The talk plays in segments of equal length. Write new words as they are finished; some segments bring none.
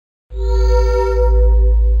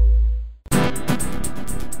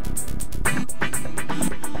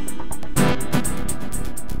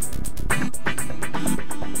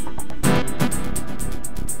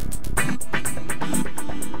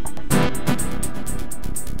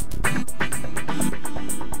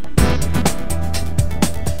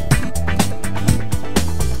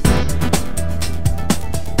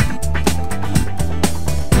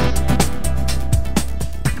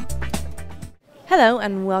Hello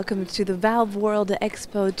and welcome to the Valve World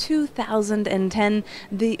Expo 2010,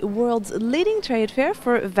 the world's leading trade fair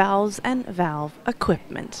for valves and valve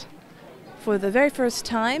equipment. For the very first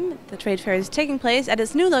time, the trade fair is taking place at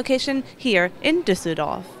its new location here in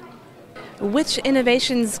Düsseldorf. Which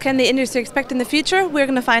innovations can the industry expect in the future? We're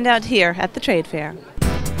going to find out here at the trade fair.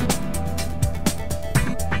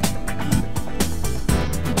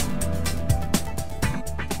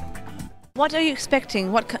 What are you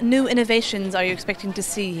expecting? What new innovations are you expecting to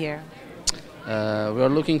see here? We are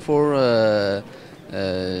looking for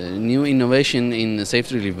new innovation in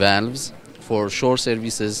safety relief valves for shore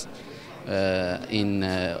services in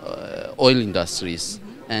oil industries,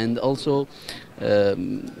 and also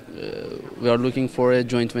we are looking for a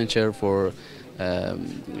joint venture for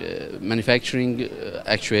manufacturing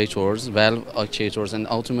actuators, valve actuators and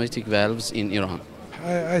automatic valves in Iran.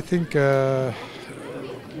 I think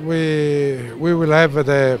we will have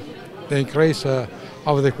the increase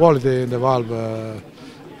of the quality in the valve,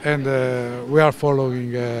 and we are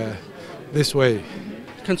following this way.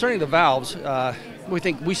 Concerning the valves,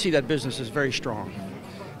 we see that business is very strong,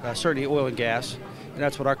 certainly oil and gas, and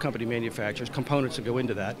that's what our company manufactures, components that go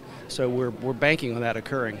into that. So we're banking on that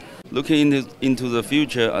occurring. Looking into the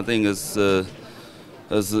future, I think as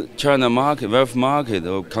China market, valve market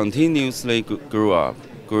will continuously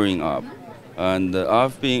growing up. And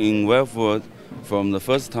I've been in valve world from the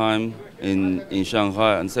first time in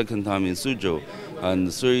Shanghai and second time in Suzhou, and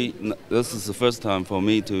this is the first time for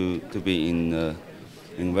me to be in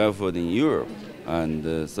valve world in Europe,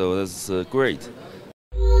 and so that's great.